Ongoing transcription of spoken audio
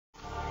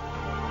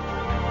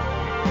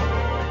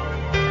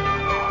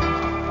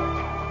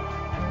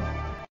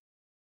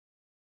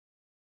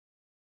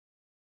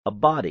A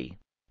body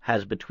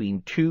has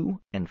between 2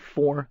 and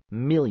 4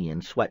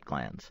 million sweat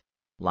glands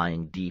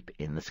lying deep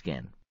in the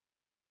skin.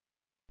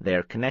 They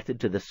are connected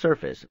to the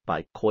surface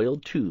by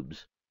coiled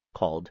tubes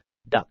called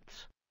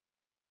ducts.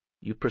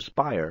 You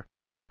perspire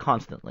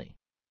constantly,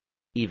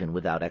 even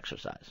without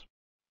exercise.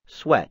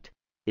 Sweat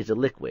is a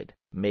liquid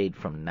made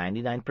from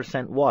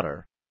 99%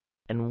 water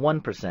and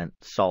 1%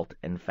 salt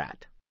and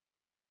fat.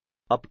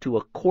 Up to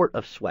a quart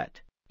of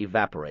sweat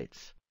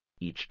evaporates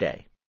each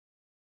day.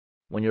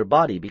 When your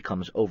body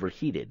becomes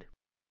overheated,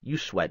 you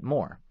sweat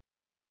more.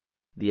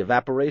 The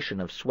evaporation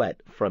of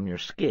sweat from your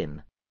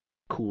skin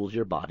cools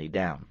your body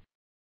down.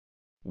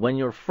 When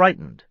you're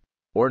frightened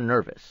or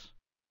nervous,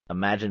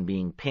 imagine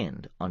being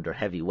pinned under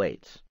heavy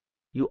weights.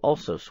 You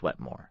also sweat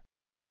more.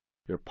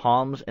 Your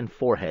palms and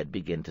forehead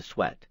begin to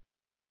sweat.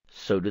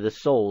 So do the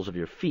soles of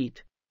your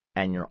feet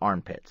and your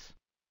armpits.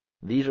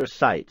 These are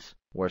sites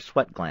where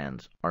sweat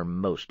glands are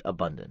most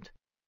abundant.